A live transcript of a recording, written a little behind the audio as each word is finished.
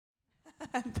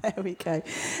There we go.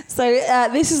 So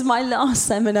this is my last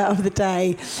seminar of the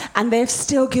day, and they've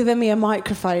still given me a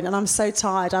microphone, and I'm so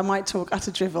tired I might talk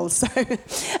utter drivel, so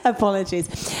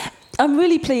apologies. I'm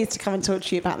really pleased to come and talk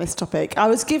to you about this topic. I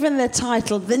was given the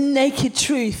title, The Naked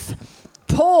Truth,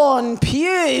 Porn,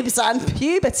 Pubes and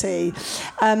Puberty.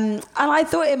 And I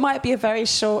thought it might be a very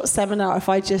short seminar if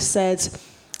I just said,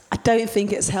 I don't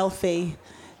think it's healthy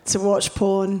to watch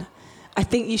porn. I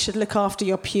think you should look after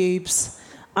your pubes.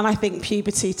 And I think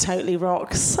puberty totally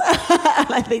rocks.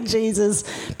 And I think Jesus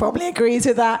probably agrees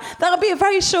with that. That'll be a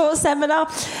very short seminar.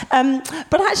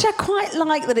 But actually, I quite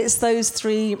like that it's those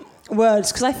three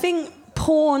words, because I think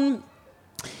porn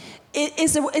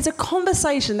is a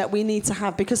conversation that we need to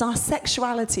have, because our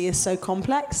sexuality is so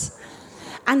complex.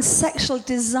 And sexual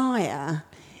desire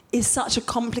is such a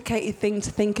complicated thing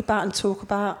to think about and talk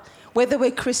about, whether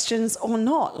we're Christians or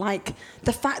not. Like,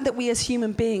 the fact that we as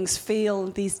human beings feel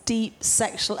these deep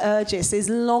sexual urges, these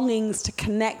longings to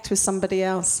connect with somebody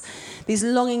else, these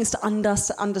longings to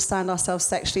understand ourselves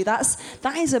sexually, that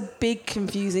is a big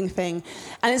confusing thing.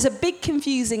 And it's a big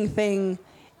confusing thing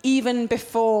even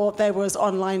before there was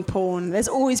online porn. There's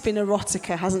always been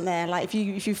erotica, hasn't there? Like,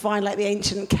 if you find like the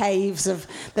ancient caves of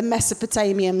the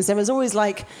Mesopotamians, there was always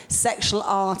like sexual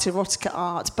art, erotica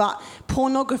art, but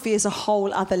pornography is a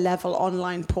whole other level,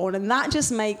 online porn, and that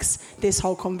just makes this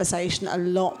whole conversation a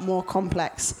lot more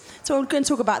complex. So we're going to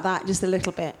talk about that just a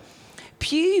little bit.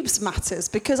 Pubes matters,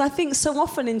 because I think so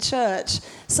often in church,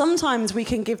 sometimes we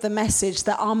can give the message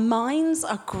that our minds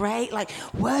are great, like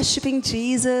worshipping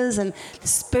Jesus, and the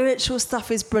spiritual stuff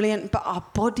is brilliant, but our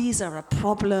bodies are a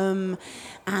problem,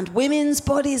 and women's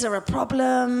bodies are a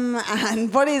problem,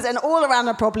 and bodies and all around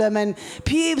a problem, and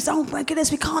pubes, oh my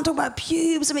goodness, we can't talk about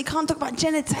pubes, and we can't talk about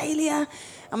genitalia,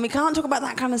 and we can't talk about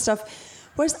that kind of stuff.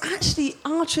 Whereas actually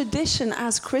our tradition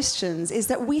as Christians is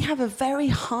that we have a very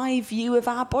high view of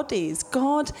our bodies.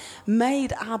 God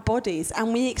made our bodies,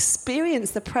 and we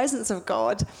experience the presence of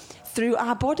God through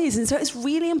our bodies. And so it's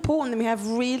really important that we have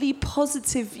really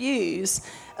positive views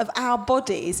of our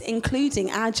bodies, including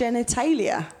our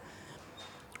genitalia.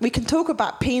 We can talk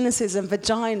about penises and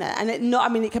vagina, and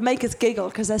it can make us giggle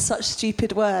because they're such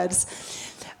stupid words.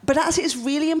 But actually, it's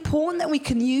really important that we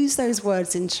can use those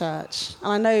words in church.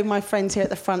 And I know my friend here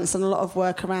at the front has done a lot of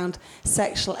work around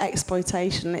sexual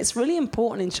exploitation. It's really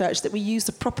important in church that we use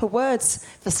the proper words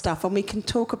for stuff, and we can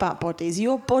talk about bodies.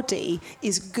 Your body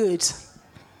is good.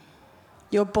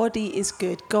 Your body is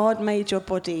good. God made your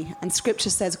body. And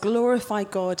Scripture says, glorify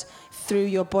God through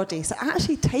your body. So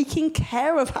actually taking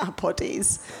care of our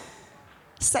bodies.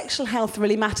 Sexual health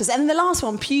really matters. And the last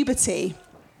one, puberty.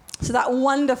 So that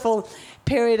wonderful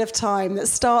period of time that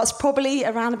starts probably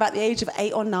around about the age of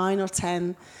 8 or 9 or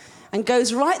 10 and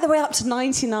goes right the way up to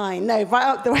 99. No, right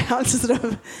up the way up to sort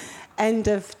of end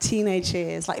of teenage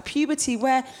years. Like puberty,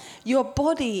 where your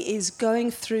body is going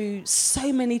through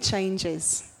so many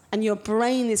changes and your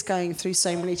brain is going through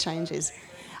so many changes.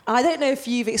 And I don't know if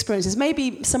you've experienced this.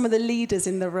 Maybe some of the leaders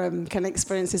in the room can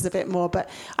experience this a bit more, but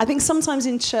I think sometimes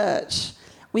in church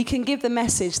we can give the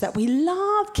message that we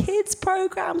love kids'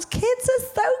 programs. Kids are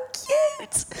so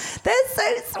cute. They're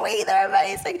so sweet. They're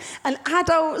amazing. And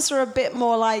adults are a bit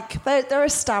more like, they're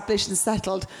established and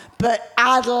settled. But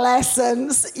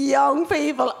adolescents, young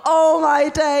people, oh my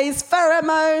days,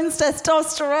 pheromones,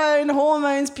 testosterone,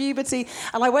 hormones, puberty.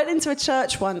 And I went into a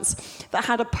church once that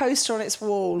had a poster on its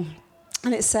wall.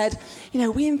 And it said,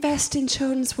 we invest in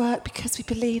children's work because we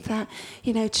believe that,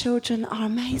 children are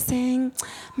amazing,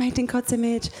 made in God's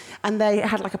image. And they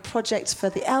had like a project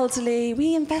for the elderly.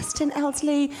 We invest in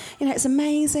elderly, it's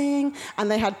amazing.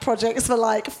 And they had projects for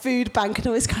like food bank and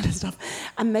all this kind of stuff.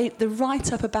 And the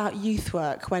write-up about youth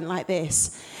work went like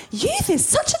this. Youth is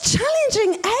such a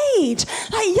challenging age.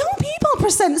 Like, young people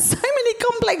present so many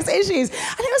complex issues.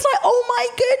 And it was like, oh my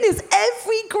goodness,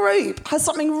 every group has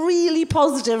something really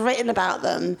positive written about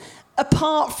them,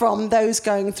 apart from those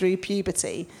going through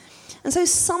puberty. And so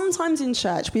sometimes in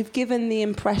church, we've given the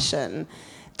impression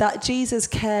that Jesus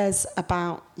cares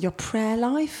about your prayer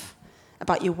life,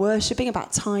 about your worshipping,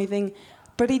 about tithing,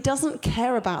 but he doesn't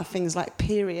care about things like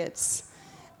periods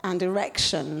and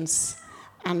erections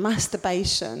and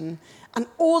masturbation and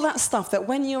all that stuff that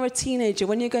when you're a teenager,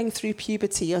 when you're going through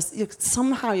puberty, you're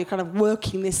kind of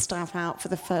working this stuff out for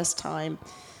the first time.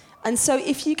 And so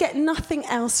if you get nothing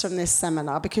else from this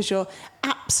seminar, because you're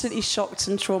absolutely shocked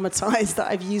and traumatized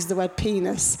that I've used the word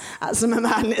penis at some of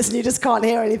madness and you just can't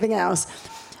hear anything else,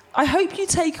 I hope you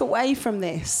take away from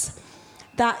this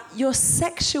that your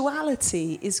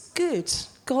sexuality is good.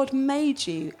 God made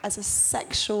you as a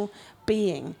sexual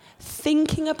being,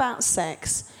 thinking about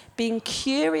sex, being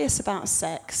curious about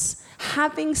sex,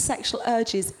 having sexual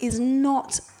urges is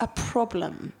not a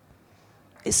problem.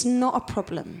 It's not a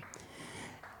problem.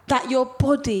 That your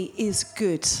body is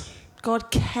good.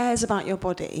 God cares about your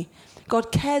body.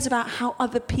 God cares about how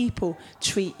other people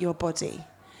treat your body.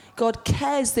 God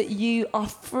cares that you are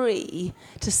free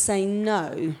to say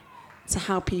no to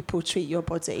how people treat your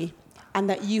body, and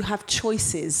that you have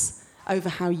choices over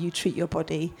how you treat your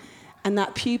body, and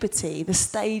that puberty, the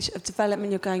stage of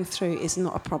development you're going through, is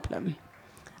not a problem.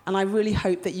 And I really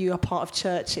hope that you are part of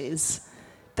churches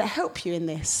that help you in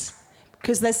this,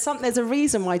 because there's a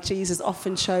reason why Jesus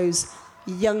often chose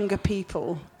younger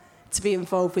people to be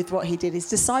involved with what he did. His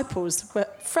disciples were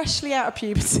freshly out of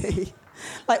puberty.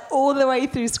 Like all the way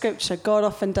through Scripture, God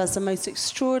often does the most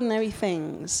extraordinary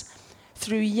things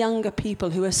through younger people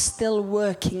who are still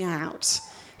working out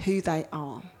who they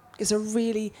are. It's a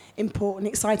really important,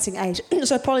 exciting age.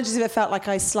 So apologies if it felt like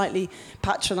I slightly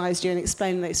patronised you in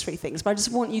explaining those three things, but I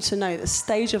just want you to know the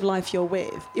stage of life you're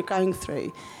going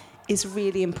through, is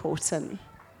really important.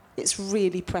 It's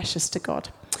really precious to God.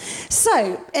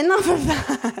 So, enough of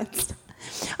that.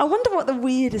 I wonder what the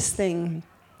weirdest thing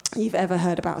you've ever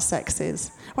heard about sex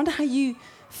is. I wonder how you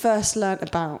first learnt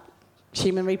about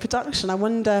human reproduction. I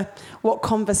wonder what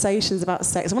conversations about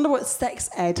sex. I wonder what sex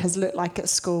ed has looked like at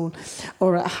school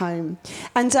or at home.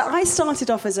 And I started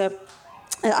off as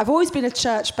I've always been a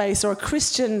church-based or a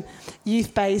Christian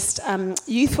youth-based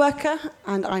youth worker,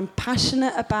 and I'm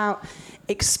passionate about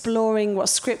exploring what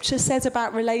Scripture says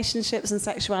about relationships and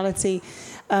sexuality,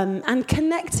 and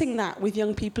connecting that with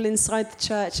young people inside the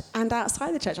church and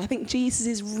outside the church. I think Jesus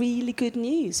is really good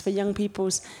news for young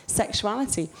people's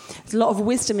sexuality. There's a lot of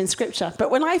wisdom in Scripture. But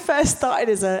when I first started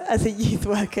as a youth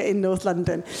worker in North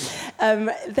London,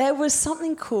 there was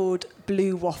something called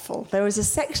blue waffle. There was a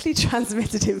sexually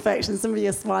transmitted infection. Some of you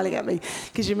are smiling at me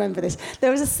because you remember this.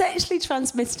 There was a sexually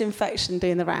transmitted infection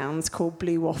doing the rounds called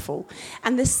blue waffle.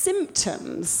 And the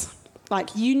symptoms, like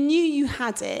you knew you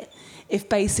had it if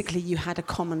basically you had a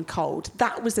common cold.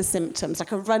 That was the symptoms,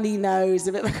 like a runny nose,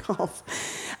 a bit of a cough.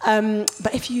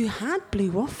 But if you had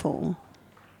blue waffle,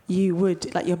 you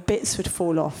would, like your bits would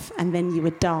fall off and then you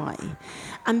would die.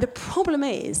 And the problem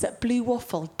is that blue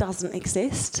waffle doesn't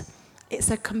exist. It's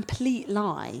a complete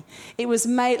lie. It was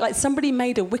made, like somebody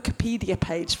made a Wikipedia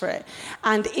page for it.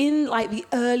 And in like the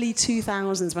early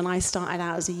 2000s, when I started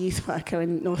out as a youth worker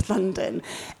in North London,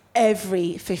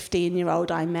 every 15-year-old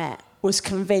I met was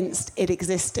convinced it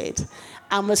existed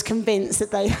and was convinced that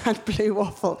they had blue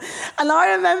waffle. And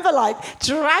I remember like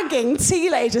dragging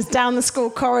teenagers down the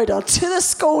school corridor to the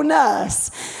school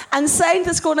nurse and saying to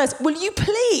the school nurse, will you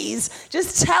please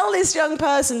just tell this young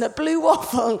person that blue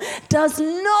waffle does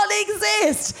not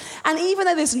exist? And even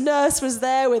though this nurse was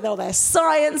there with all their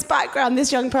science background,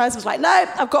 this young person was like, no,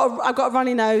 I've got a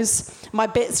runny nose. My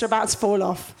bits are about to fall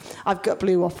off. I've got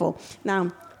blue waffle.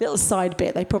 Now, little side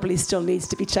bit, they probably still needs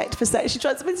to be checked for sexually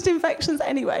transmitted infections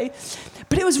anyway.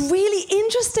 But it was really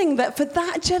interesting that for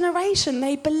that generation,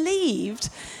 they believed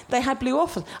they had blue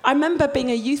waffle. I remember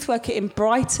being a youth worker in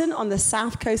Brighton on the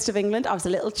south coast of England. I was a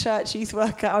little church youth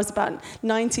worker. I was about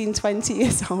 19, 20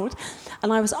 years old.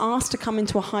 And I was asked to come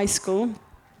into a high school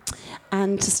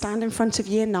and to stand in front of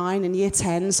year 9 and year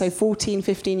 10, so 14,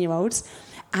 15-year-olds,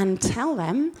 and tell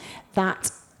them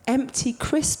that empty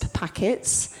crisp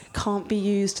packets can't be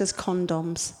used as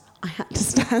condoms. I had to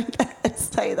stand there and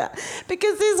say that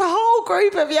because this whole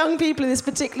group of young people in this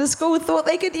particular school thought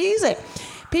they could use it.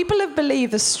 People have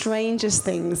believed the strangest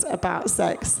things about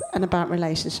sex and about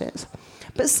relationships.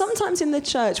 But sometimes in the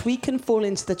church, we can fall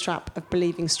into the trap of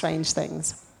believing strange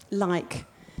things, like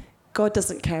God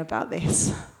doesn't care about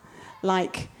this,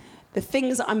 like the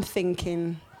things that I'm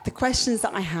thinking, the questions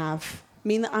that I have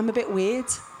mean that I'm a bit weird.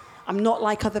 I'm not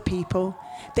like other people.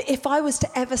 That if I was to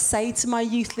ever say to my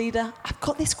youth leader, I've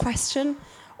got this question,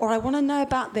 or I want to know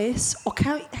about this, or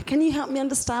can you help me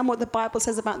understand what the Bible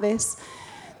says about this?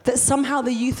 That somehow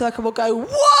the youth worker will go,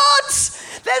 what?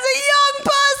 There's a young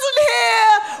person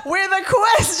here with a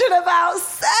question about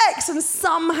sex. And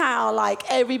somehow, like,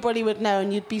 everybody would know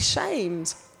and you'd be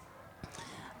shamed.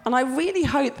 And I really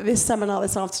hope that this seminar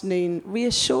this afternoon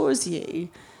reassures you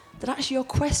that actually your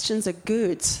questions are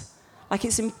good. Like,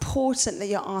 it's important that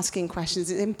you're asking questions.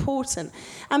 It's important.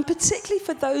 And particularly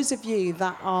for those of you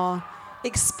that are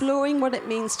exploring what it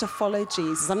means to follow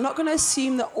Jesus. I'm not going to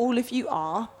assume that all of you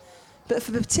are, but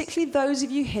for particularly those of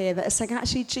you here that are saying,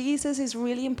 actually, Jesus is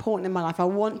really important in my life. I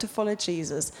want to follow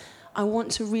Jesus. I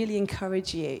want to really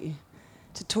encourage you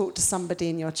to talk to somebody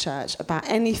in your church about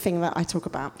anything that I talk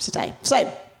about today.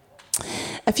 So,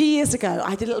 a few years ago,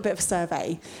 I did a little bit of a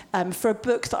survey for a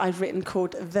book that I'd written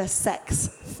called The Sex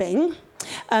Thing.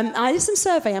 I did some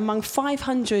survey among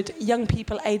 500 young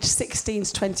people aged 16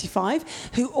 to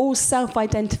 25 who all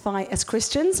self-identify as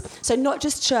Christians. So not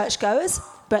just churchgoers,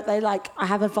 but I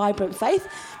have a vibrant faith.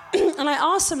 And I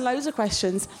asked them loads of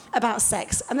questions about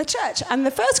sex and the church. And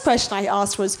the first question I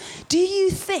asked was, do you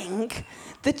think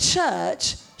the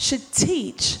church should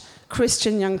teach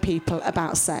Christian young people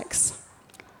about sex?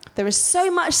 There is so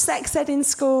much sex ed in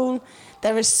school.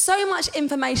 There is so much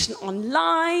information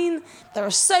online. There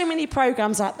are so many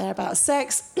programs out there about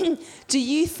sex. Do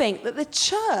you think that the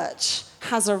church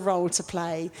has a role to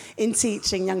play in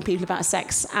teaching young people about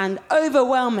sex? And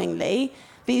overwhelmingly,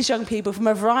 these young people from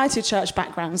a variety of church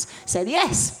backgrounds said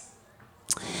yes.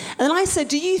 And then I said,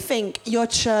 do you think your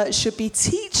church should be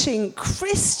teaching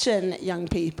Christian young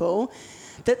people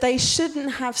that they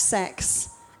shouldn't have sex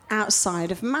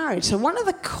outside of marriage? So one of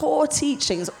the core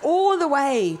teachings all the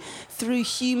way through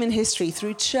human history,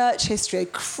 through church history,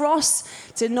 across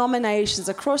denominations,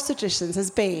 across traditions,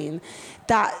 has been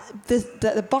that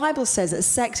the Bible says that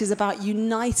sex is about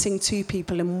uniting two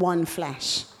people in one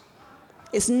flesh.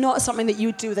 It's not something that you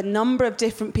would do with a number of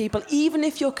different people, even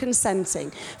if you're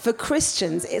consenting. For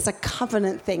Christians, it's a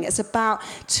covenant thing. It's about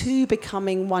two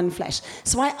becoming one flesh.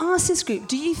 So I asked this group,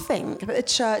 do you think that the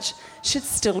church should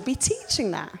still be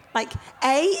teaching that?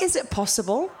 A, is it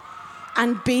possible?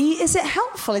 And B, is it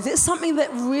helpful? Is it something that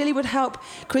really would help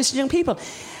Christian young people?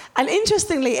 And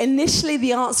interestingly, initially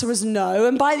the answer was no.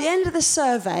 And by the end of the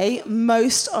survey,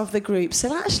 most of the group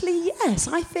said, actually, yes,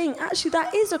 I think actually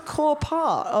that is a core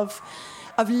part of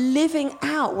living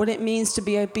out what it means to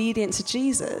be obedient to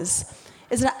Jesus,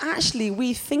 is that actually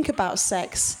we think about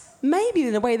sex maybe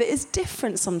in a way that is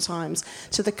different sometimes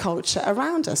to the culture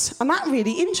around us. And that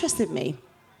really interested me.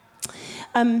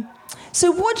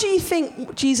 So what do you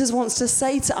think Jesus wants to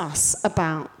say to us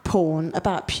about porn,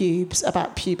 about pubes,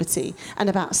 about puberty, and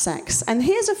about sex? And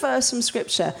here's a verse from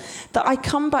Scripture that I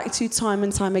come back to time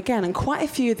and time again, and quite a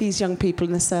few of these young people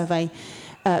in the survey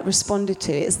responded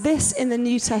to. It's this in the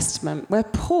New Testament where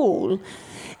Paul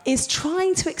is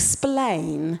trying to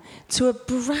explain to a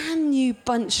brand new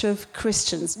bunch of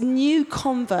Christians, new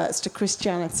converts to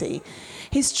Christianity.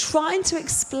 He's trying to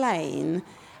explain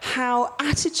how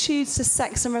attitudes to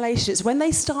sex and relationships, when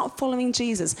they start following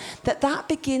Jesus, that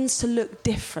begins to look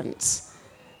different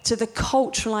to the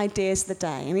cultural ideas of the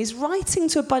day. And he's writing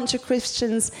to a bunch of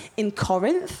Christians in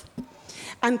Corinth.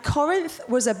 And Corinth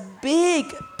was a big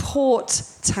port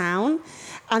town,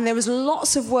 and there was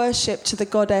lots of worship to the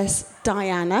goddess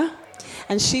Diana,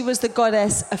 and she was the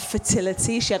goddess of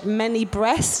fertility. She had many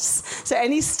breasts, so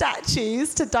any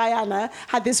statues to Diana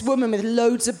had this woman with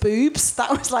loads of boobs.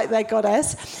 That was like their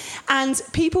goddess. And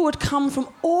people would come from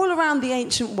all around the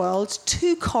ancient world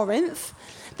to Corinth.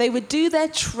 They would do their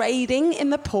trading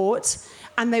in the port,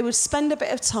 and they would spend a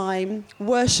bit of time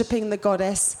worshipping the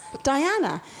goddess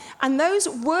Diana. And those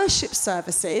worship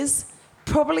services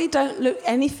probably don't look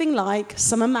anything like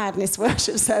Summer Madness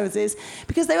worship services,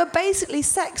 because they were basically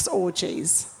sex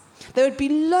orgies. There would be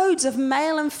loads of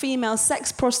male and female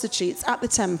sex prostitutes at the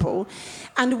temple,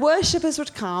 and worshippers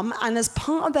would come, and as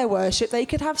part of their worship, they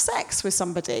could have sex with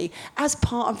somebody as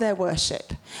part of their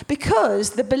worship.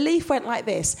 Because the belief went like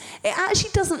this: it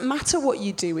actually doesn't matter what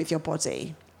you do with your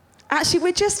body. Actually,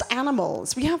 we're just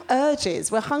animals. We have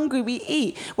urges. We're hungry, we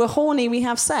eat. We're horny, we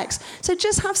have sex. So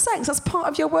just have sex. That's part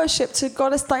of your worship to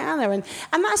goddess Diana. And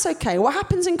that's okay. What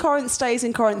happens in Corinth stays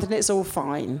in Corinth, and it's all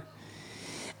fine.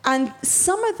 And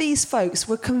some of these folks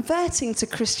were converting to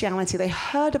Christianity. They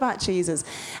heard about Jesus.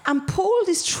 And Paul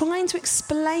is trying to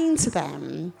explain to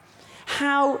them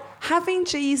how having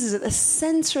Jesus at the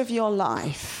center of your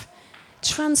life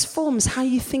transforms how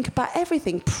you think about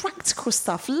everything, practical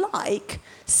stuff like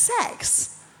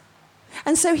sex.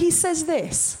 And so he says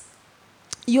this: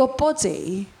 your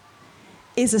body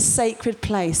is a sacred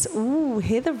place. Ooh,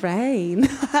 hear the rain.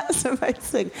 That's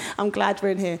amazing. I'm glad we're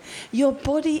in here. Your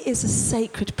body is a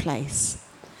sacred place,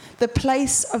 the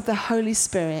place of the Holy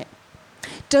Spirit.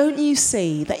 Don't you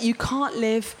see that you can't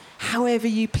live however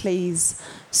you please,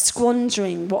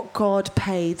 squandering what God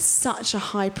paid such a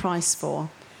high price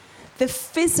for? The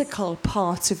physical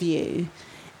part of you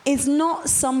is not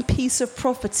some piece of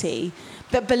property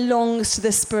that belongs to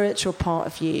the spiritual part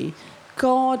of you.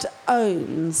 God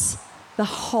owns the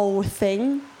whole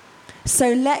thing.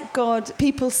 So let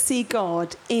people see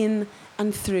God in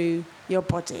and through your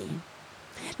body.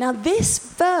 Now, this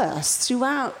verse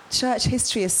throughout church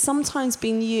history has sometimes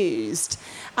been used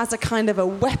as a kind of a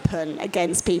weapon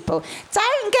against people.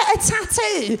 Don't get a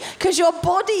tattoo because your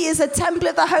body is a temple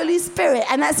of the Holy Spirit,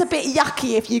 and that's a bit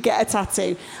yucky if you get a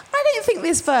tattoo. I don't think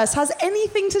this verse has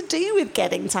anything to do with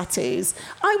getting tattoos.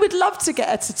 I would love to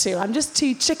get a tattoo. I'm just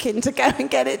too chicken to go and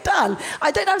get it done.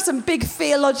 I don't have some big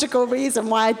theological reason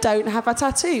why I don't have a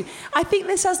tattoo. I think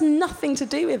this has nothing to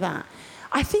do with that.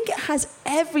 I think it has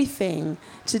everything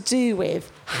to do with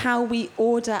how we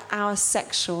order our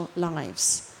sexual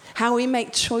lives, how we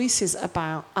make choices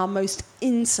about our most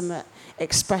intimate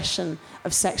expression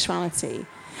of sexuality.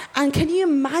 And can you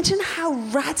imagine how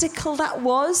radical that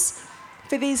was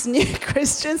for these new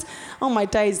Christians? Oh, my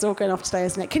days are all going off today,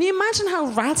 isn't it? Can you imagine how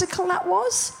radical that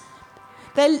was?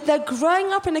 They're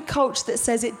growing up in a culture that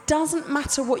says it doesn't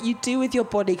matter what you do with your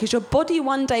body because your body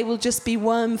one day will just be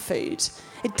worm food.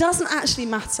 It doesn't actually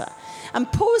matter. And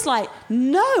Paul's like,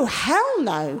 no, hell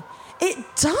no. It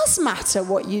does matter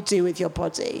what you do with your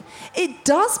body. It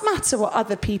does matter what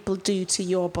other people do to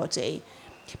your body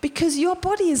because your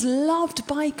body is loved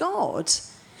by God.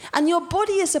 And your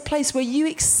body is a place where you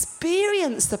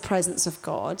experience the presence of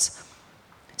God.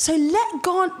 So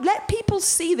let people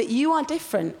see that you are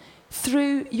different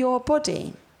through your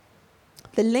body.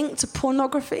 The link to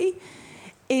pornography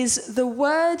is the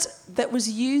word that was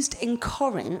used in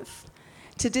Corinth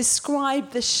to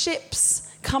describe the ships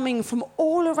coming from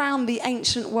all around the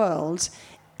ancient world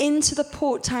into the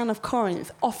port town of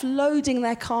Corinth, offloading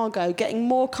their cargo, getting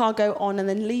more cargo on and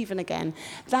then leaving again.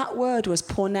 That word was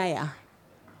porneia,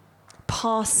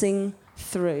 passing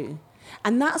through.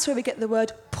 And that's where we get the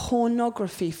word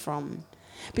pornography from.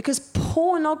 Because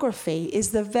pornography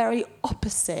is the very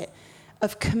opposite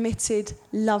of committed,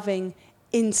 loving,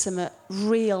 intimate,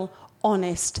 real,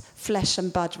 honest, flesh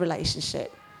and blood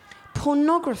relationship.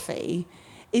 Pornography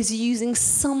is using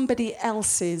somebody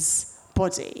else's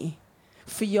body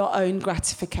for your own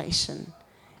gratification.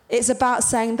 It's about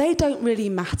saying they don't really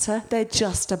matter, they're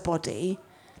just a body.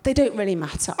 They don't really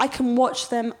matter. I can watch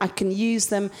them, I can use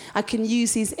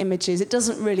these images. It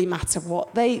doesn't really matter what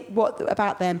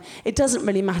about them. It doesn't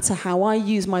really matter how I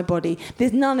use my body.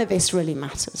 None of this really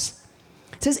matters.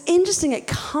 So it's interesting, it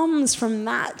comes from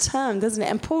that term, doesn't it?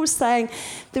 And Paul's saying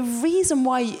the reason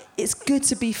why it's good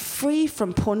to be free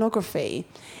from pornography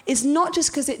is not just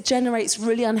because it generates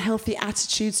really unhealthy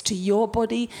attitudes to your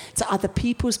body, to other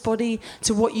people's body,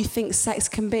 to what you think sex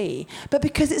can be, but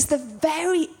because it's the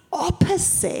very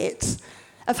opposite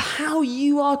of how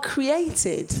you are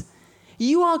created.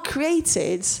 You are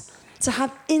created to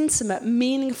have intimate,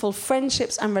 meaningful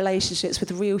friendships and relationships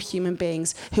with real human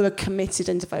beings who are committed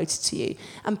and devoted to you.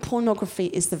 And pornography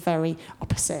is the very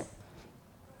opposite.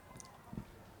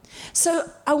 So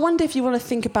I wonder if you want to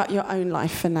think about your own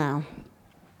life for now.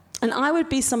 And I would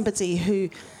be somebody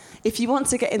who, if you want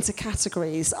to get into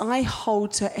categories, I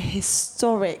hold to a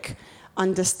historic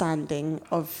understanding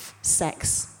of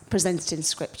sex presented in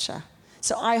Scripture.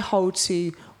 So I hold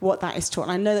to what that is taught.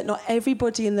 And I know that not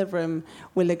everybody in the room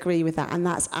will agree with that, and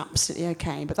that's absolutely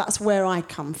okay. But that's where I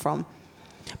come from.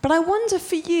 But I wonder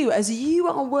for you, as you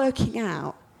are working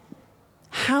out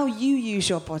how you use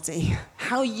your body,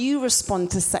 how you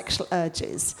respond to sexual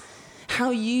urges,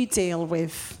 how you deal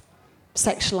with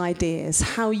sexual ideas,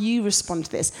 how you respond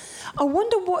to this, I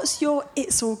wonder what's your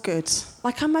it's all good.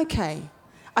 Like, I'm okay.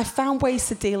 I found ways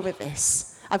to deal with this.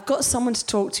 I've got someone to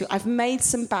talk to. I've made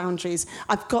some boundaries.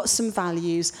 I've got some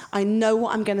values. I know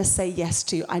what I'm going to say yes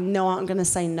to. I know what I'm going to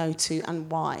say no to and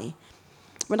why.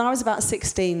 When I was about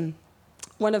 16,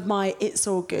 one of my it's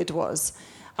all good was,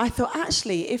 I thought,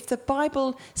 actually, if the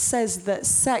Bible says that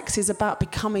sex is about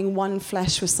becoming one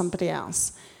flesh with somebody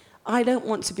else, I don't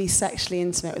want to be sexually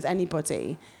intimate with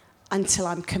anybody until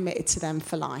I'm committed to them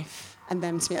for life and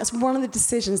them to me. That's one of the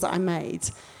decisions that I made.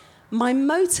 My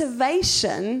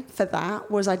motivation for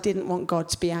that was I didn't want God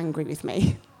to be angry with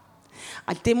me.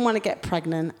 I didn't want to get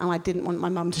pregnant, and I didn't want my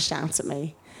mum to shout at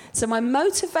me. So my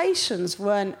motivations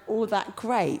weren't all that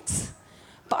great.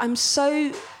 But I'm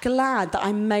so glad that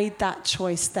I made that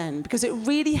choice then, because it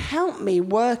really helped me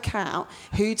work out,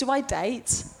 who do I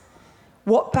date?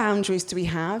 What boundaries do we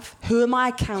have? Who am I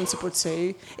accountable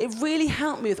to? It really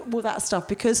helped me with all that stuff,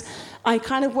 because I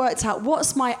kind of worked out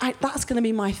that's going to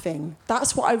be my thing.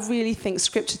 That's what I really think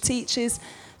Scripture teaches,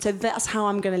 so that's how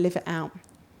I'm going to live it out.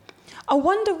 I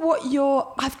wonder what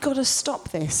your I've got to stop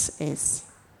this is.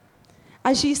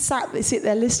 As you sit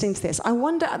there listening to this, I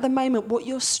wonder at the moment what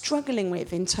you're struggling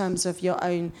with in terms of your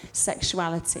own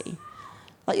sexuality.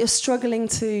 Like, you're struggling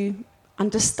to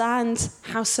understand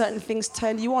how certain things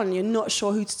turn you on. You're not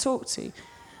sure who to talk to.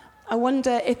 I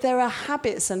wonder if there are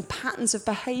habits and patterns of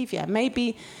behaviour.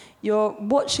 Maybe you're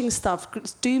watching stuff,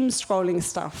 doom scrolling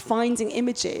stuff, finding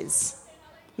images,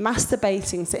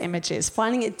 masturbating to images,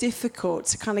 finding it difficult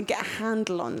to kind of get a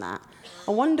handle on that.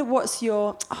 I wonder what's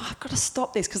I've got to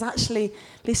stop this, because actually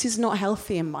this is not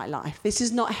healthy in my life. This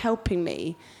is not helping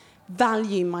me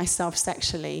value myself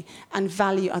sexually and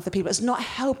value other people. It's not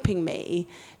helping me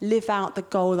live out the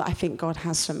goal that I think God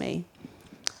has for me.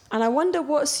 And I wonder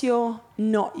what's your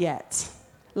not yet.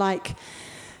 Like,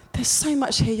 there's so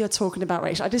much here you're talking about,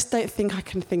 Rachel. I just don't think I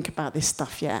can think about this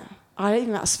stuff yet. I don't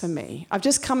think that's for me. I've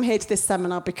just come here to this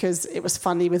seminar because it was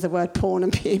funny with the word porn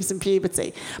and pubes and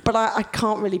puberty. But I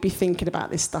can't really be thinking about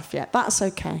this stuff yet. That's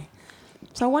okay.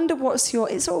 So I wonder what's your,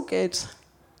 it's all good.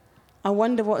 I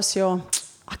wonder what's your,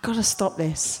 I've got to stop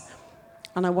this.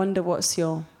 And I wonder what's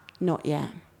your not yet.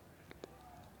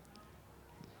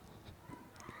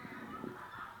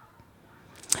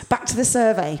 Back to the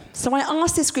survey. So I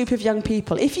asked this group of young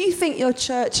people, if you think your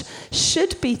church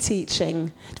should be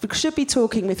talking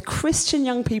with Christian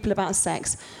young people about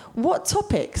sex, what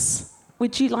topics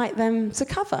would you like them to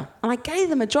cover? And I gave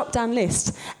them a drop-down list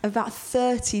of about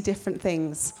 30 different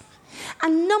things.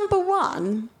 And number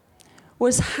one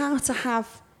was how to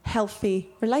have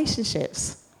healthy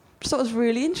relationships. Which I thought was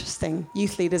really interesting,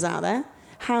 youth leaders out there.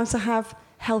 How to have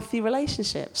healthy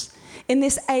relationships. In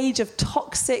this age of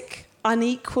toxic,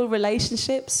 unequal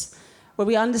relationships, where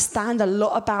we understand a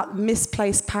lot about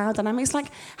misplaced power dynamics, like,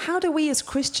 how do we as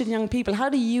Christian young people, how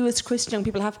do you as Christian young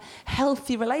people have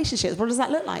healthy relationships? What does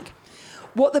that look like?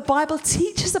 What the Bible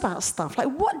teaches about stuff. Like,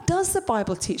 what does the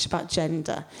Bible teach about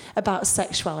gender, about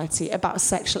sexuality, about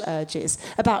sexual urges,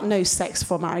 about no sex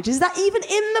before marriage? Is that even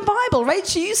in the Bible?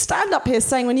 Rachel, you stand up here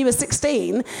saying when you were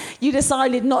 16, you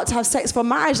decided not to have sex before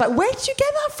marriage. Like, where did you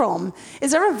get that from?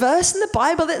 Is there a verse in the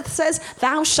Bible that says,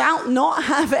 thou shalt not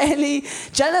have any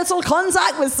genital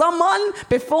contact with someone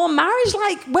before marriage?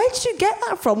 Like, where did you get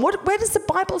that from? Where does the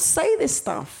Bible say this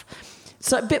stuff?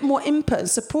 So a bit more input and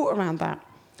support around that.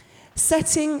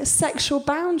 Setting sexual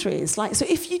boundaries. Like, so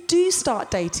if you do start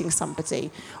dating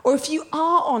somebody, or if you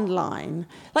are online,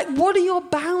 like, what are your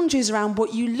boundaries around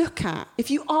what you look at? If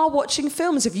you are watching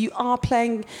films, if you are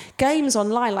playing games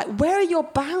online, like, where are your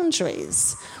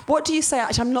boundaries? What do you say,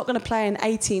 actually, I'm not going to play an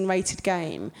 18-rated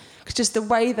game, because just the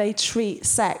way they treat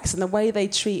sex and the way they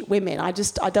treat women, I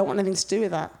don't want anything to do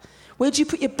with that. Where do you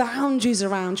put your boundaries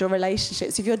around your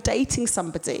relationships? If you're dating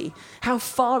somebody, how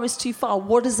far is too far?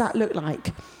 What does that look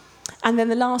like? And then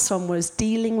the last one was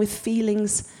dealing with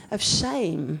feelings of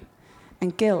shame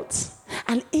and guilt.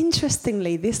 And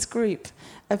interestingly, this group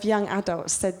of young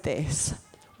adults said this: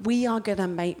 we are going to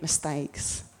make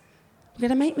mistakes. We're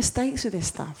going to make mistakes with this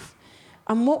stuff.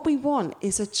 And what we want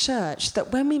is a church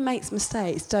that when we make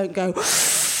mistakes, don't go,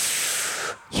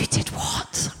 you did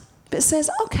what? But says,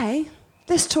 okay,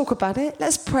 let's talk about it.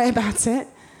 Let's pray about it.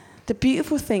 The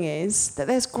beautiful thing is that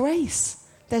there's grace.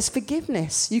 There's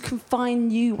forgiveness. You can find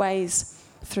new ways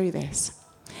through this.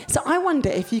 So I wonder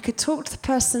if you could talk to the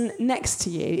person next to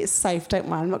you. It's safe, don't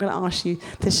worry. I'm not going to ask you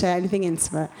to share anything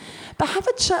intimate. But have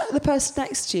a chat with the person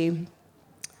next to you.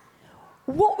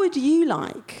 What would you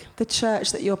like the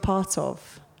church that you're part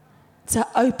of to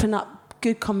open up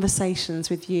good conversations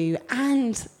with you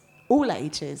and all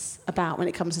ages about when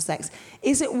it comes to sex?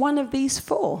 Is it one of these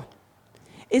four?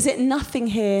 Is it nothing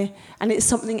here and it's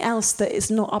something else that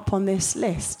is not up on this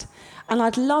list? And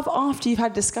I'd love, after you've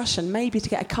had discussion, maybe to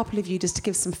get a couple of you just to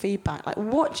give some feedback. Like,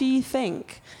 what do you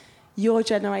think your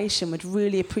generation would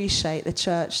really appreciate the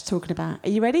church talking about? Are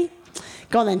you ready?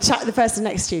 Go on then, chat with the person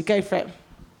next to you. Go for it.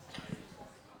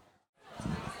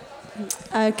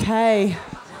 Okay.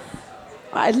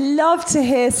 I'd love to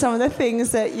hear some of the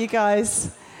things that you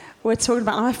guys we're talking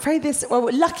about. I'm afraid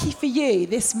lucky for you,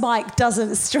 this mic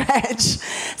doesn't stretch.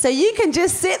 So you can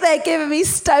just sit there giving me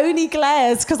stony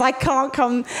glares because I can't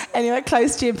come anywhere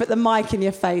close to you and put the mic in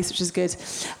your face, which is good.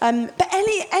 But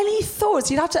any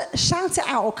thoughts? You'd have to shout it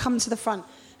out or come to the front.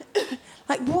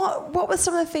 Like, what were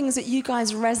some of the things that you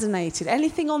guys resonated?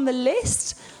 Anything on the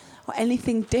list or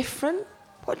anything different?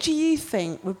 What do you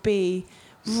think would be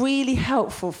really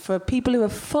helpful for people who are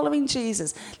following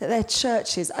Jesus, that their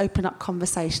churches open up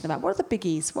conversation about? What are the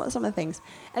biggies? What are some of the things?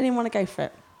 Anyone want to go for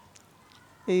it?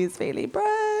 Who's feeling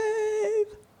brave?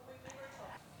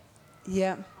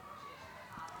 Yeah.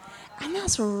 And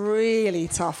that's a really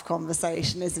tough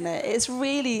conversation, isn't it? It's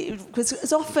really, because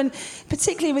it's often,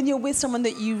 particularly when you're with someone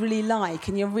that you really like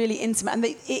and you're really intimate, and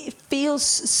it feels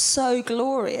so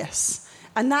glorious.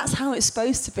 And that's how it's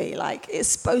supposed to be. Like, it's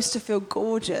supposed to feel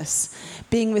gorgeous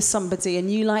being with somebody and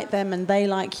you like them and they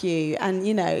like you. And,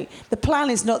 you know, the plan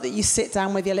is not that you sit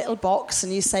down with your little box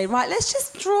and you say, right, let's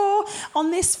just draw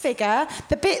on this figure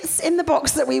the bits in the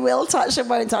box that we will touch and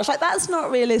won't touch. Like, that's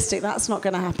not realistic. That's not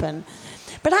going to happen.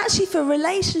 But actually, for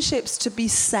relationships to be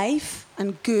safe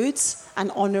and good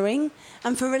and honouring,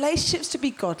 and for relationships to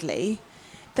be godly,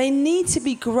 they need to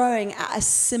be growing at a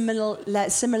similar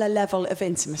level of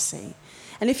intimacy.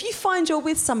 And if you find you're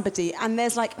with somebody and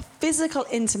there's like physical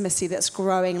intimacy that's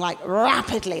growing like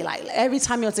rapidly, like every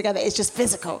time you're together, it's just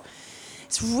physical.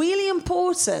 It's really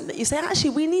important that you say,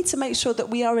 actually, we need to make sure that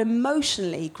we are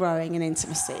emotionally growing in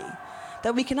intimacy,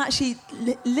 that we can actually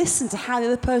listen to how the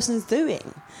other person's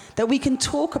doing, that we can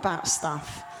talk about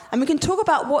stuff, and we can talk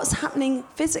about what's happening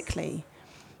physically.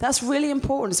 That's really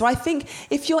important. So I think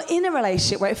if you're in a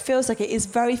relationship where it feels like it is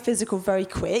very physical, very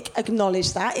quick,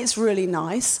 acknowledge that. It's really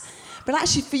nice. But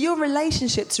actually, for your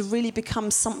relationship to really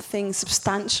become something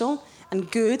substantial and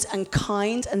good and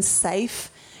kind and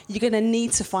safe, you're going to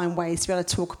need to find ways to be able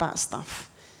to talk about stuff.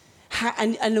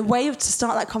 And the way to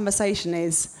start that conversation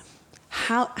is,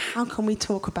 how can we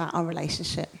talk about our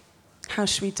relationship? How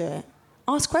should we do it?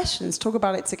 Ask questions, talk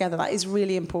about it together. That is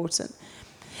really important.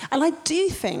 And I do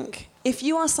think, if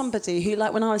you are somebody who,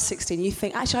 like when I was 16, you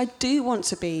think, actually, I do want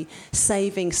to be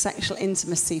saving sexual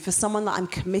intimacy for someone that I'm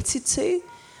committed to,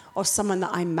 or someone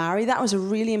that I marry, that was a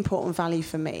really important value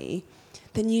for me,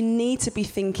 then you need to be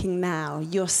thinking now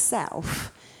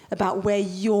yourself about where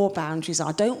your boundaries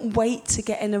are. Don't wait to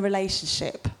get in a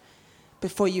relationship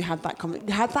before you have that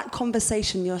have that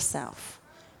conversation yourself.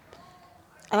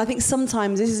 And I think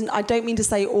sometimes, I don't mean to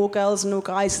say all girls and all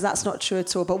guys, because that's not true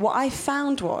at all, but what I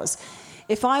found was,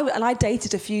 and I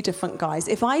dated a few different guys,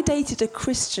 if I dated a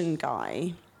Christian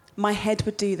guy, my head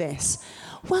would do this.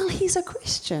 Well, he's a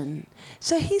Christian,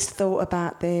 so he's thought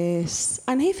about this,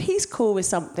 and if he's cool with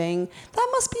something, that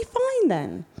must be fine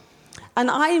then.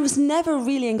 And I was never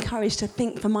really encouraged to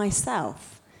think for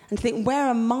myself and to think, where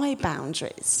are my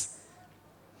boundaries?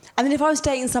 And then if I was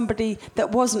dating somebody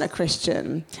that wasn't a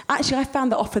Christian, actually I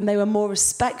found that often they were more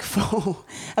respectful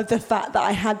of the fact that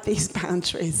I had these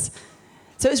boundaries.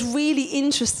 So it's really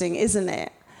interesting, isn't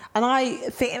it? And I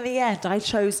think in the end, I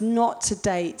chose not to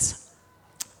date.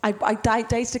 I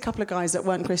dated a couple of guys that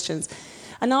weren't Christians.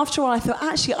 And after a while, I thought,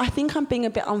 actually, I think I'm being a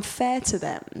bit unfair to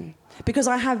them because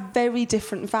I have very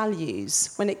different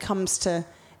values when it comes to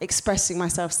expressing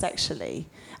myself sexually.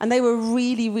 And they were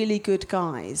really, really good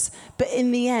guys. But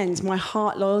in the end, my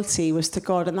heart loyalty was to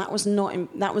God, and that was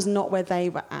not where they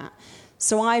were at.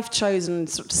 So I've chosen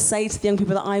sort of to say to the young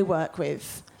people that I work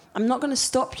with, I'm not going to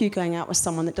stop you going out with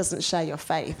someone that doesn't share your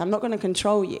faith. I'm not going to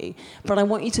control you. But I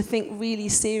want you to think really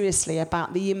seriously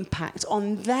about the impact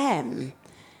on them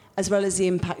as well as the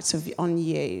impact on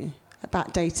you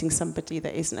about dating somebody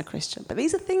that isn't a Christian. But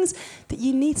these are things that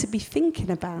you need to be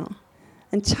thinking about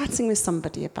and chatting with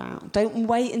somebody about. Don't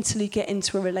wait until you get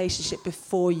into a relationship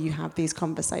before you have these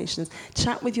conversations.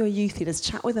 Chat with your youth leaders,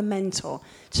 chat with a mentor,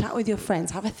 chat with your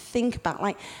friends. Have a think about,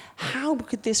 like, how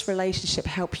could this relationship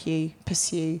help you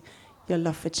pursue your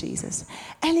love for Jesus?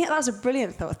 Elliot, that was a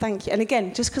brilliant thought. Thank you. And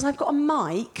again, just because I've got a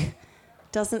mic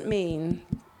doesn't mean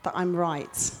that I'm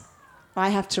right. I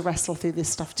have to wrestle through this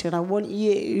stuff too, and I want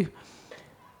you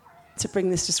to bring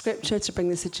this to Scripture, to bring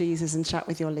this to Jesus, and chat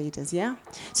with your leaders, yeah?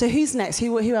 So who's next?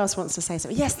 Who else wants to say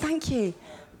something? Yes, thank you.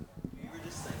 We were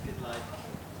just thinking, like,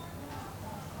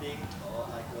 being taught,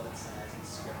 like, what it says in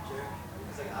Scripture.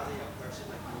 Because, like, as a young person,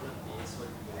 like, you wouldn't base what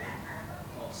you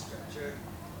learn off Scripture.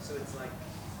 So it's like,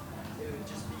 it would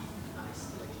just be nice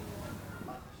to,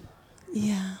 like,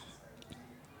 Yeah.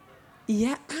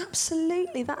 Yeah,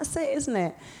 absolutely. That's it, isn't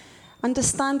it?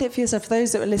 Understand it for yourself. For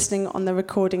those that were listening on the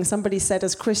recording, somebody said,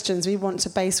 as Christians, we want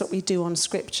to base what we do on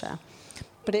Scripture.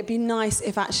 But it'd be nice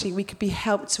if actually we could be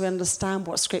helped to understand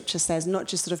what Scripture says, not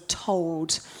just sort of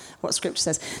told what Scripture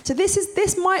says. So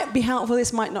this might be helpful,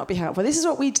 this might not be helpful. This is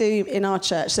what we do in our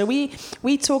church. So we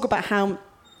talk about how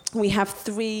we have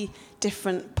 3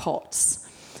 different pots.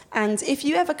 And if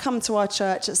you ever come to our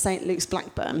church at St. Luke's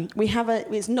Blackburn,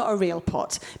 it's not a real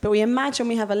pot, but we imagine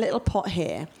we have a little pot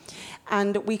here.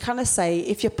 And we kind of say,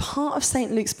 if you're part of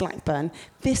St. Luke's Blackburn,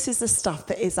 this is the stuff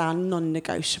that is our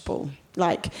non-negotiable.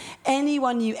 Like,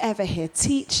 anyone you ever hear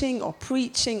teaching or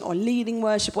preaching or leading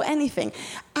worship or anything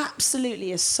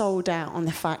absolutely is sold out on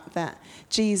the fact that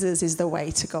Jesus is the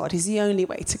way to God. He's the only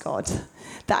way to God.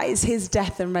 That is his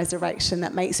death and resurrection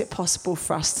that makes it possible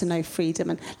for us to know freedom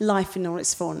and life in all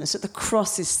its fullness. That the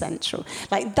cross is central.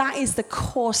 Like, that is the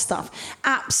core stuff.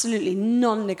 Absolutely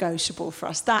non-negotiable for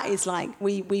us. That is like,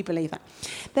 we believe that.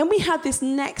 Then we have this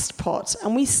next pot,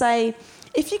 and we say,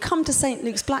 If you come to St.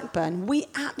 Luke's Blackburn, we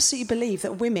absolutely believe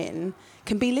that women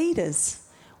can be leaders.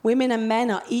 Women and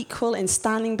men are equal in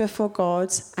standing before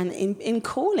God and in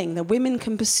calling. The women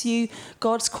can pursue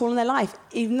God's call in their life.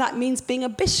 Even that means being a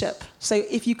bishop. So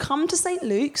if you come to St.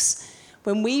 Luke's,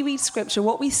 when we read scripture,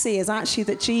 what we see is actually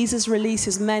that Jesus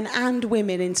releases men and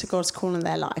women into God's call in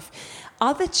their life.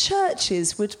 Other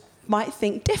churches might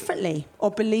think differently or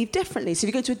believe differently. So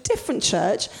if you go to a different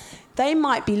church, they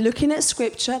might be looking at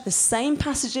scripture, the same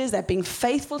passages, they're being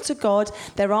faithful to God,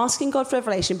 they're asking God for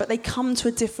revelation, but they come to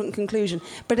a different conclusion.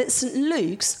 But at St.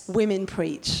 Luke's, women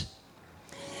preach.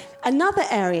 Another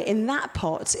area in that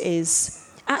pot is,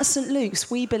 at St.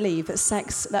 Luke's, we believe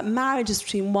that marriage is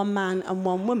between one man and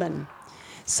one woman.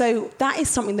 So that is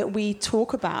something that we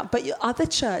talk about, but your other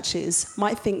churches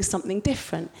might think something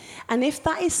different. And if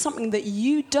that is something that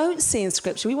you don't see in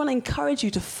Scripture, we want to encourage you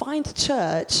to find a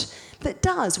church that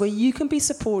does, where you can be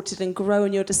supported and grow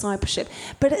in your discipleship.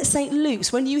 But at St.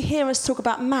 Luke's, when you hear us talk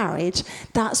about marriage,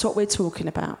 that's what we're talking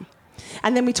about.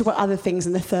 And then we talk about other things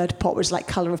in the third pot, which is like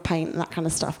colour of paint and that kind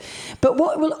of stuff. But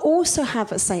what we'll also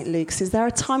have at St. Luke's is there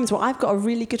are times where I've got a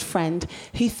really good friend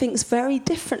who thinks very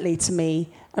differently to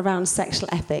me around sexual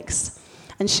ethics.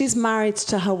 And she's married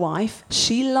to her wife.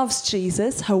 She loves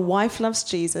Jesus. Her wife loves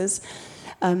Jesus.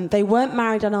 They weren't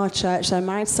married in our church. They were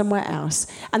married somewhere else.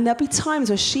 And there'll be times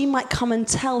where she might come and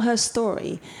tell her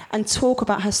story and talk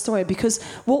about her story, because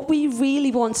what we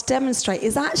really want to demonstrate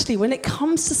is actually when it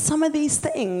comes to some of these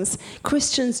things,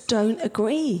 Christians don't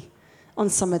agree on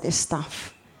some of this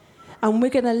stuff. And we're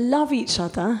going to love each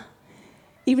other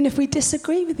even if we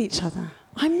disagree with each other.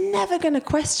 I'm never going to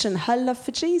question her love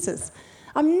for Jesus.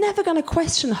 I'm never going to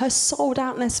question her sold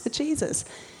outness for Jesus.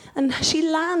 And she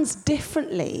lands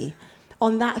differently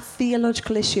on that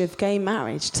theological issue of gay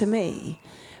marriage to me.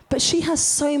 But she has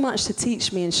so much to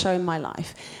teach me and show in my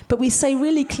life. But we say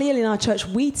really clearly in our church,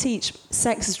 we teach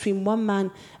sex is between one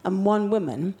man and one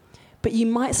woman. But you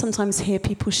might sometimes hear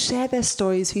people share their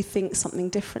stories who think something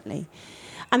differently.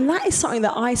 And that is something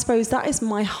that I suppose that is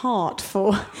my heart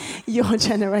for your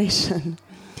generation,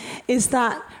 is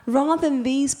that rather than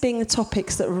these being the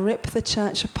topics that rip the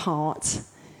church apart,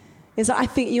 is that I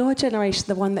think your generation,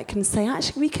 the one that can say,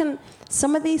 actually,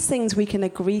 some of these things we can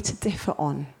agree to differ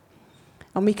on.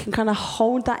 And we can kind of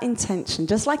hold that intention.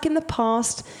 Just like in the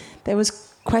past, there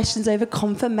was questions over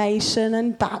confirmation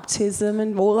and baptism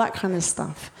and all that kind of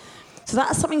stuff. So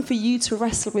that's something for you to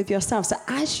wrestle with yourself. So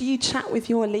as you chat with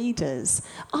your leaders,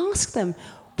 ask them,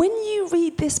 when you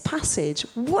read this passage,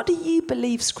 what do you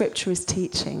believe Scripture is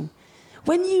teaching?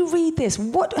 When you read this,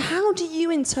 how do you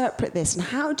interpret this and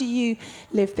how do you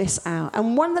live this out?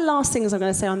 And one of the last things I'm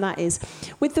going to say on that is,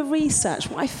 with the research,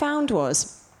 what I found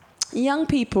was young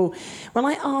people, when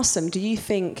I asked them, do you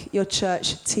think your church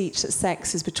should teach that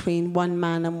sex is between one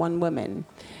man and one woman?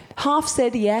 Half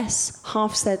said yes,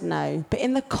 half said no. But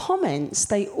in the comments,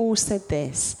 they all said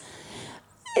this: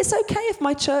 it's okay if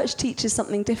my church teaches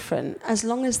something different as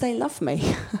long as they love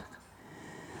me.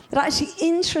 But actually,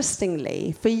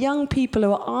 interestingly, for young people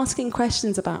who are asking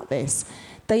questions about this,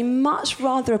 they much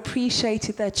rather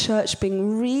appreciated their church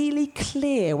being really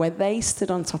clear where they stood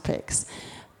on topics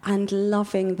and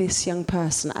loving this young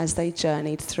person as they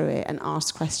journeyed through it and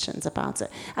asked questions about it.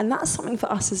 And that's something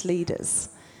for us as leaders.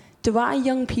 Do our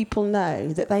young people know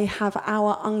that they have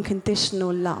our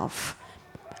unconditional love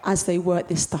as they work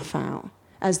this stuff out,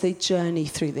 as they journey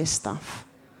through this stuff?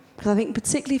 Because I think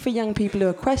particularly for young people who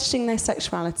are questioning their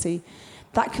sexuality,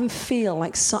 that can feel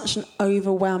like such an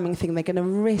overwhelming thing. They're going to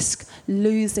risk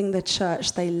losing the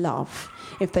church they love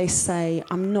if they say,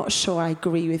 I'm not sure I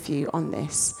agree with you on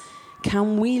this.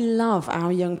 Can we love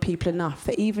our young people enough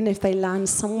that even if they land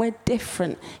somewhere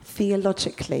different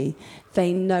theologically,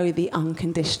 they know the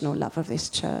unconditional love of this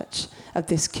church, of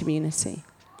this community?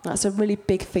 That's a really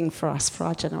big thing for us, for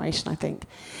our generation, I think.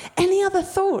 Any other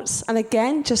thoughts? And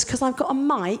again, just because I've got a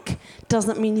mic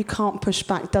doesn't mean you can't push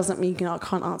back, doesn't mean I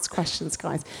can't answer questions,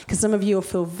 guys. Because some of you will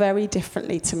feel very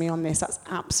differently to me on this. That's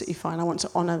absolutely fine. I want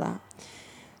to honour that.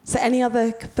 So any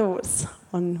other thoughts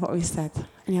on what we said?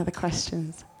 Any other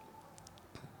questions?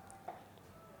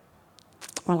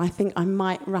 Well, I think I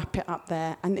might wrap it up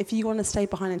there. And if you want to stay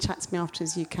behind and chat to me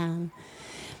afterwards, you can.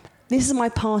 This is my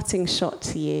parting shot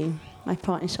to you.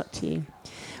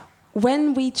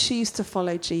 When we choose to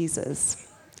follow Jesus,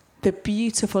 the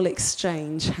beautiful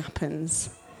exchange happens.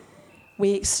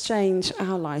 We exchange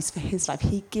our lives for his life.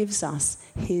 He gives us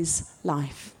his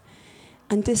life.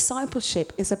 And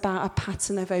discipleship is about a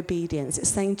pattern of obedience. It's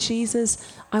saying,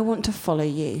 Jesus, I want to follow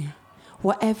you.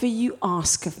 Whatever you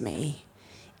ask of me,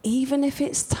 even if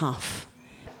it's tough,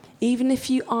 even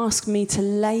if you ask me to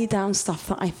lay down stuff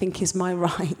that I think is my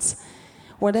right,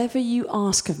 whatever you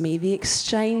ask of me, the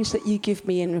exchange that you give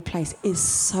me in replace is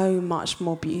so much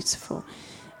more beautiful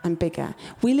and bigger.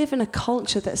 We live in a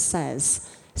culture that says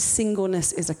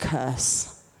singleness is a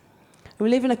curse. We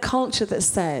live in a culture that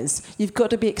says you've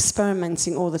got to be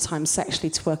experimenting all the time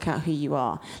sexually to work out who you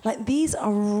are. Like, these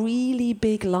are really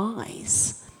big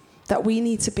lies that we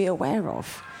need to be aware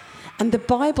of. And the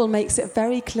Bible makes it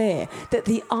very clear that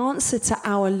the answer to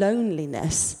our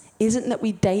loneliness isn't that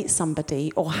we date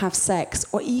somebody or have sex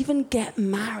or even get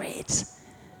married.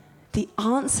 The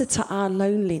answer to our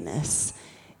loneliness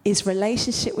is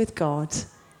relationship with God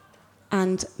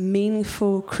and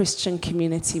meaningful Christian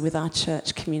community with our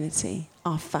church community,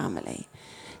 our family.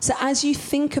 So as you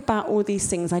think about all these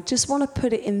things, I just want to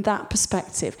put it in that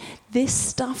perspective. This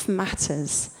stuff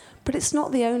matters, but it's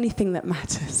not the only thing that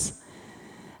matters.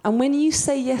 And when you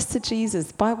say yes to Jesus,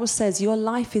 the Bible says your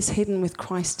life is hidden with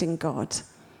Christ in God.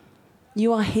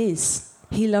 You are his.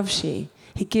 He loves you.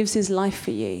 He gives his life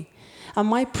for you. And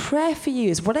my prayer for you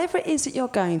is whatever it is that you're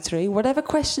going through, whatever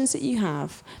questions that you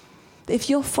have, if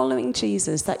you're following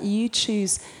Jesus, that you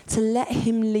choose to let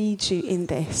him lead you in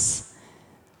this.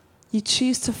 You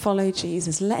choose to follow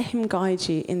Jesus. Let him guide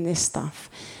you in this stuff.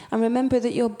 And remember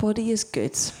that your body is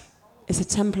good. It's a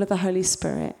temple of the Holy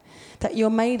Spirit. That you're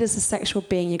made as a sexual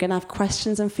being. You're going to have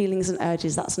questions and feelings and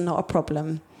urges. That's not a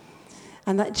problem.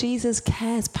 And that Jesus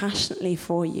cares passionately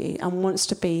for you and wants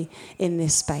to be in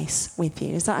this space with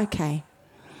you. Is that okay?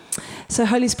 So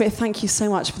Holy Spirit, thank you so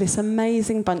much for this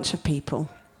amazing bunch of people.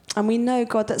 And we know,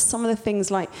 God, that some of the things,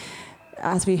 like,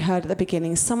 as we heard at the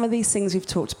beginning, some of these things we've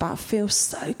talked about feel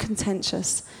so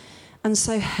contentious and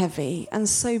so heavy and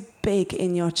so big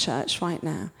in your church right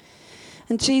now.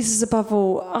 And Jesus, above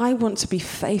all, I want to be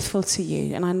faithful to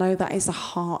you. And I know that is the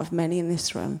heart of many in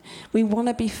this room. We want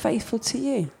to be faithful to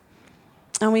you.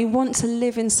 And we want to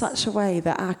live in such a way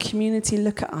that our community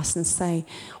look at us and say,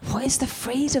 what is the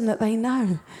freedom that they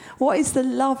know? What is the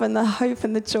love and the hope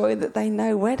and the joy that they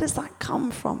know? Where does that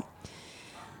come from?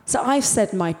 So I've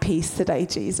said my piece today,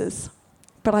 Jesus.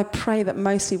 But I pray that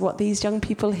mostly what these young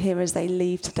people hear as they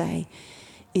leave today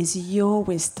is your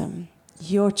wisdom,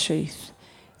 your truth,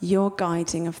 your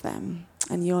guiding of them,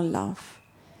 and your love.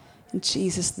 In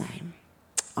Jesus' name,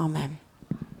 amen.